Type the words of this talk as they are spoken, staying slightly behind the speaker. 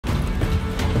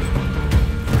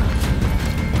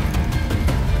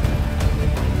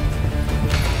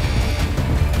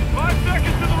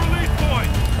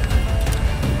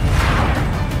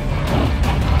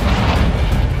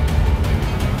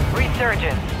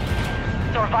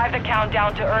Survive the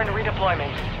countdown to earn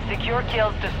redeployment. Secure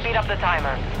kills to speed up the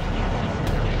timer.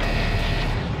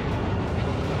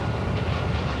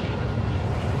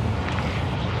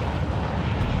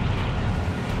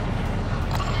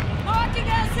 Marking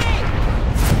LZ!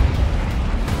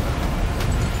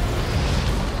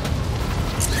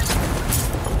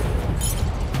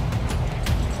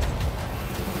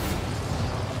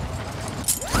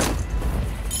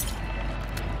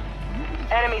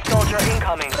 Enemy soldier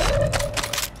incoming.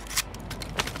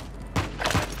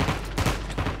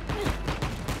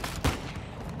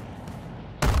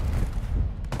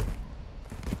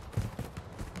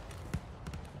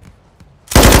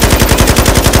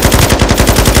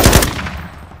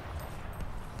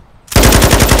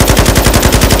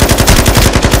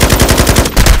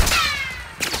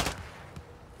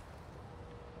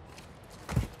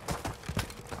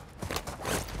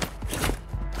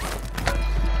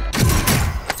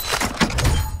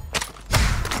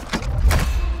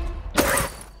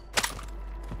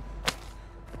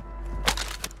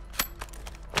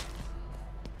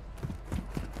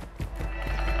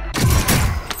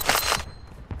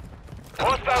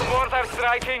 Hostile mortar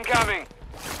strike incoming.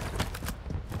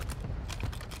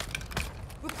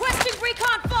 Requesting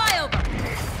recon flyover!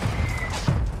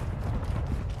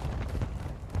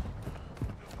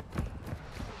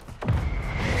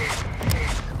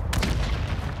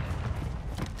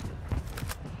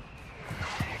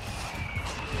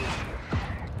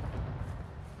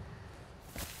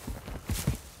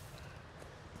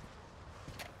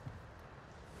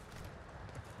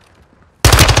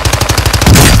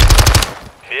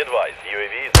 Be advised,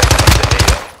 UAV is entering the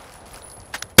AO.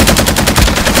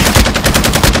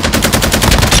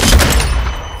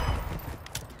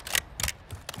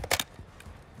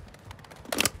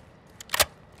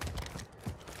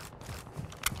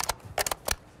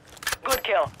 Good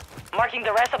kill. Marking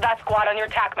the rest of that squad on your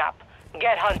TAC map.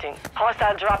 Get hunting.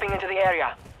 Hostile dropping into the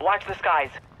area. Watch the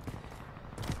skies.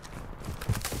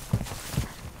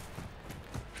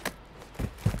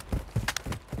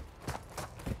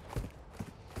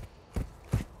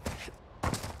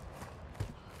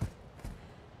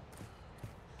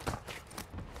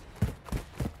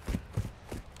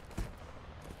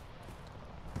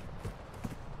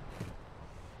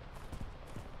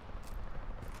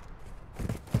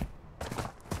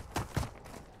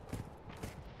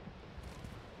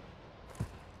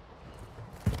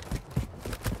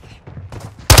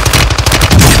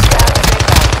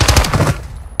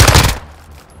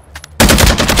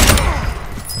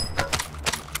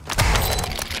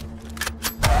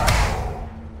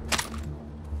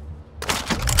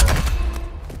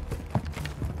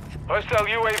 Hostile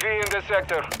UAV in this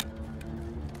sector.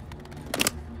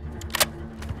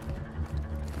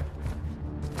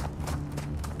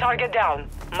 Target down.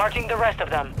 Marking the rest of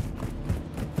them.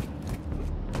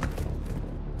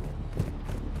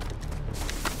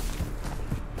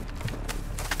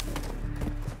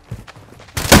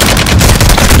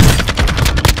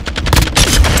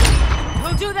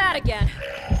 We'll do that again.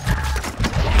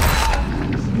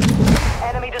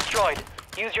 Enemy destroyed.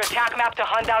 Use your TAC map to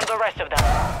hunt down the rest of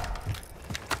them.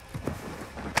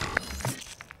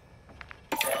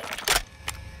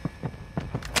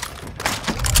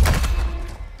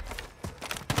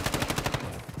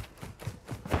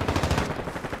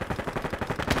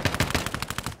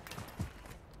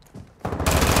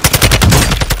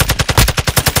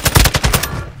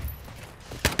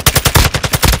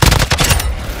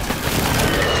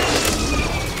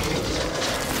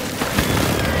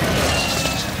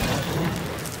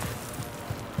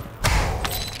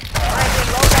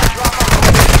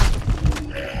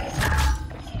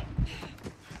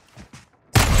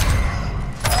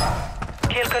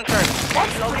 Kill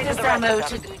confirmed. Located the rest of them.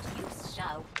 Good use,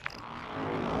 shall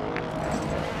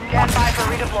Stand by for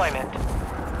redeployment.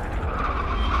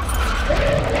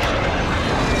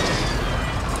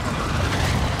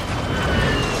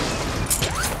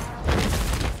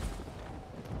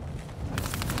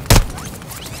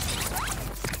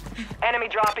 Enemy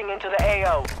dropping into the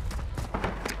AO.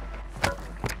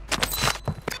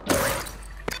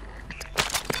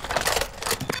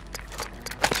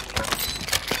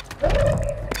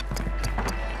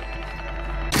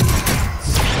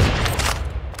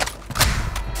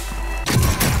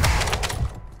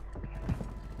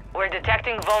 We're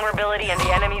detecting vulnerability in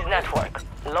the enemy's network.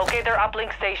 Locate their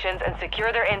uplink stations and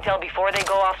secure their intel before they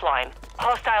go offline.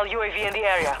 Hostile UAV in the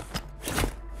area.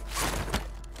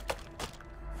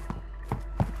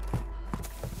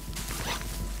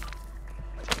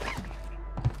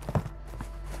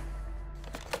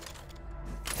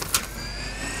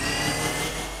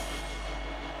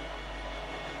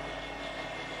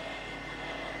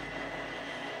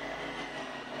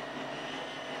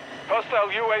 Hostile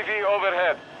UAV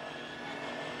overhead.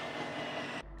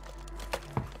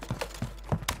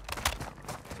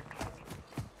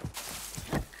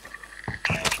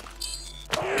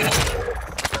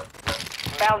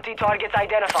 Bounty targets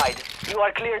identified. You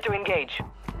are clear to engage.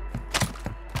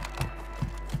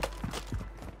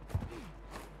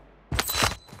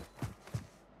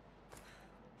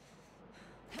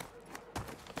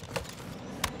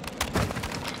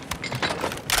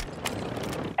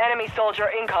 Enemy soldier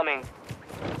incoming.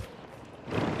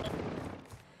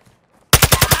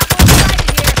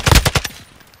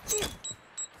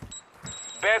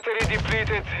 Battery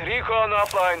depleted. Recon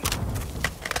offline.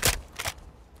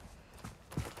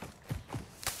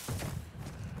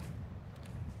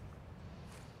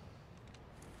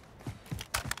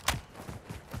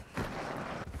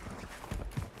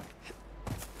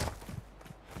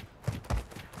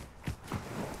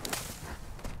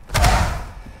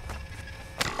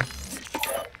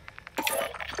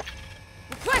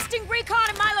 Requesting recon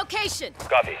in my location.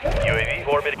 Copy. UAV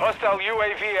orbiting. Hostile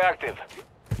UAV active.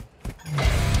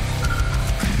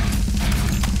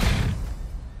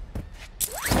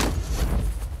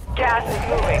 Gas is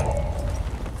moving.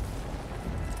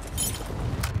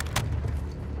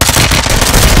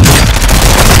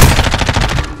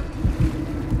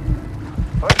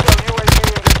 Hostile UAV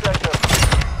in this sector.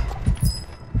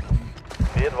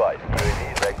 Be advised, UAV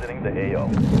is exiting the AO.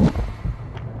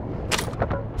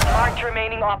 Marked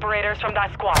remaining operators from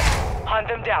that squad. Hunt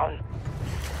them down.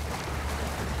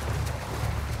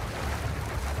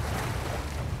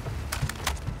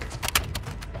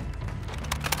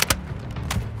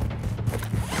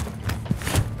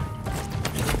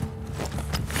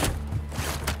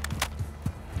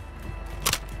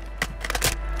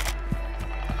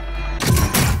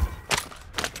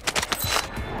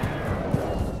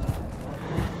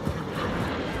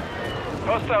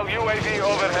 Hostile UAV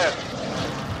overhead.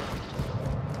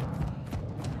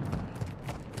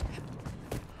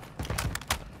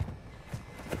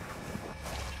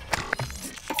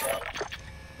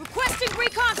 Requesting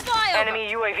recon flyover.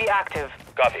 Enemy UAV active.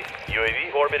 Copy.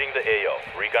 UAV orbiting the AO.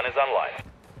 Recon is online.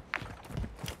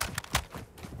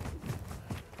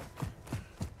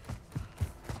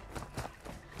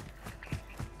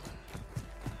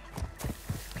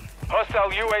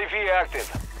 Hostile UAV active.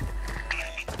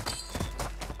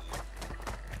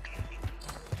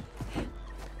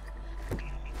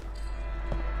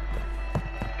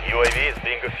 UAV is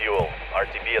being a fuel.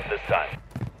 RTB at this time.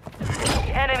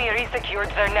 The enemy resecured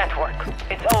their network.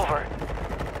 It's over.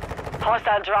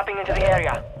 Hostile dropping into the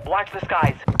area. Watch the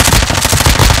skies.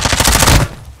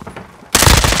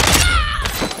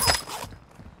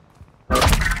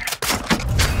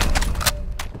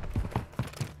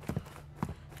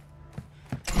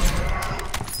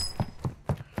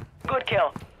 Good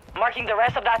kill. Marking the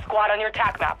rest of that squad on your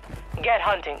TAC map. Get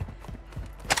hunting.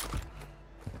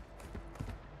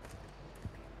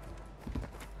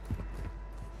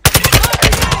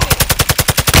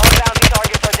 All bounty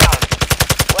targets are down.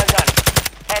 Well done.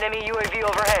 Enemy UAV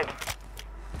overhead.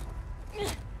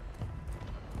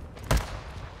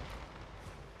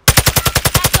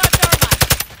 That's our thermite.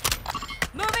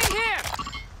 Moving here.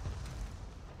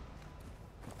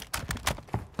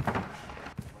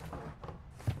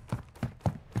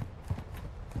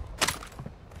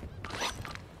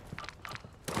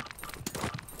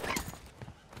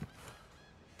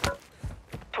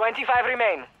 $25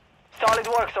 remain. Solid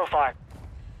work so far.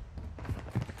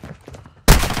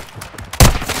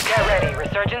 Get ready.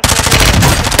 Resurgence will be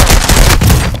about to close.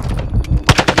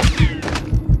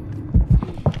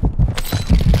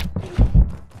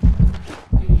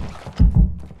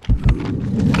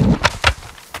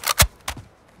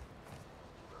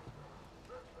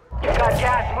 You got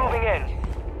gas moving in.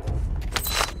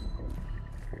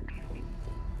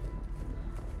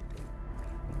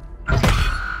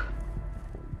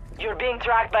 You're being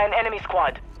tracked by an enemy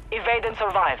squad. Evade and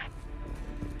survive.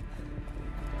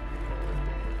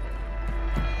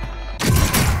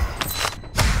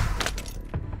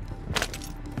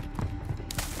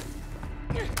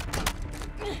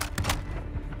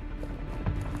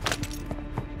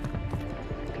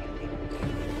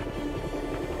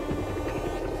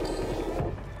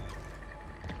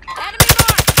 Enemy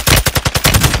marked.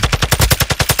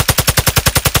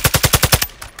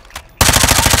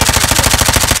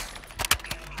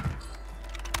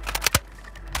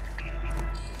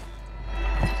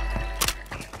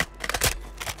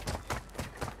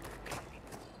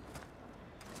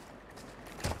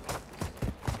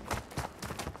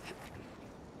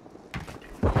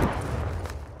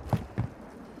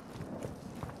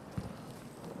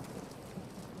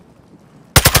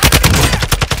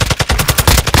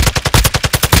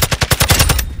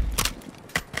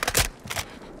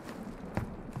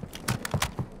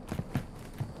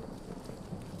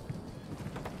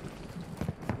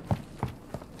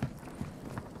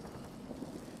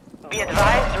 Be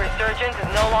advised, resurgence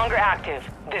is no longer active.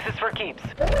 This is for keeps.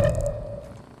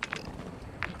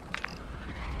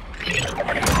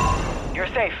 You're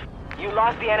safe. You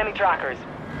lost the enemy trackers.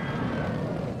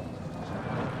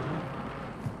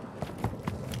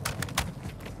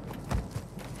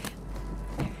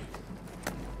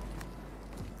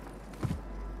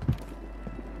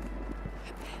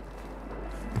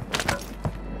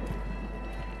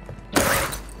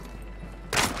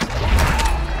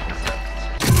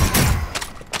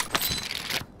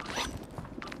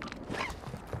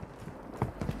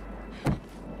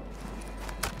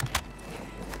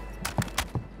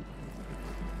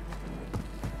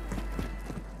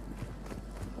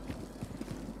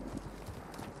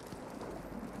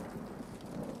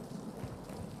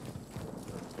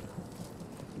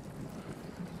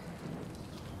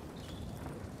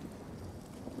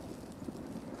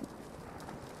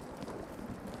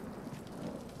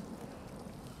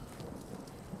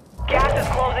 Gas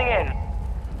is closing in.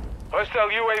 Hostile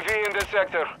UAV in this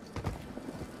sector.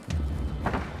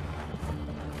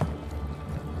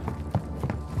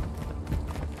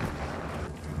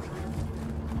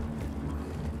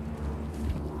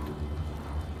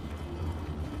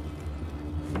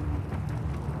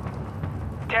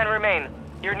 Ten remain.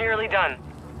 You're nearly done.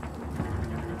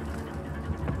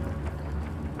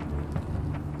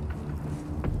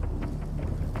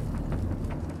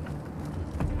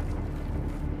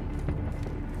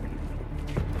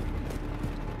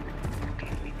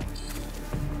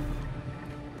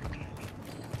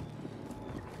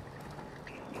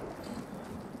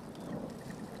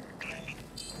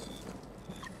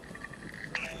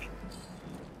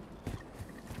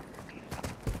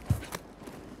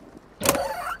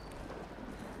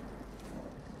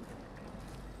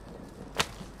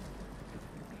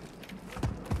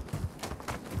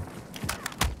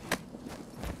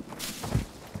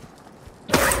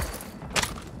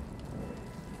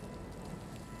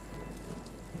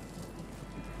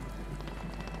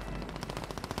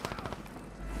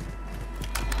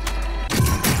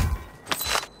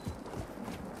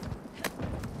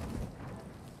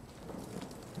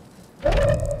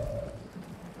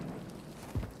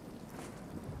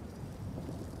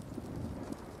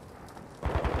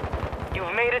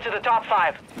 You've made it to the top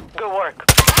 5. Good work.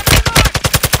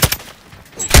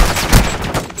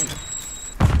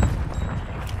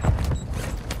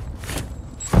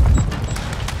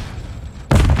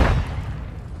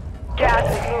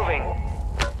 Gas is moving.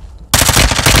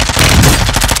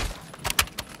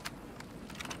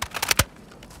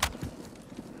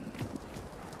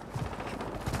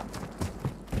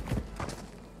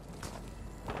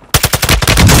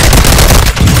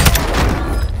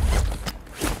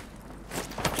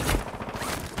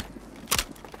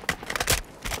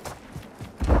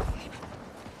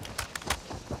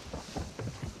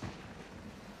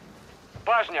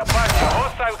 Bashня,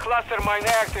 hostile cluster mine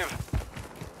active.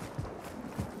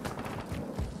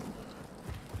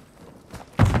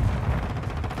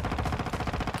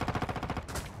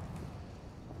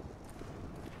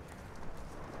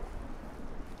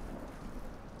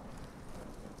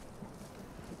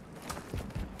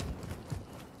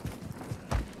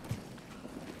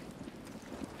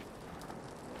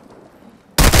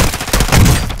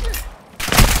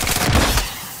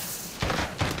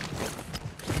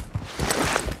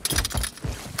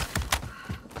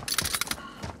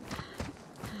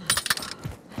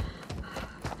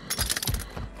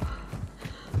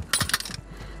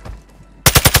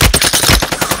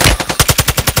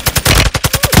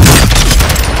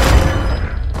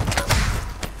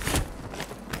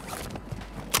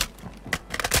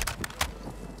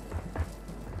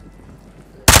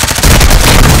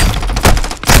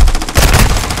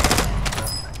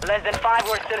 Less than 5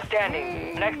 were still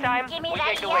standing. Next time, Give me we that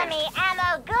take the win. yummy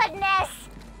ammo goodness!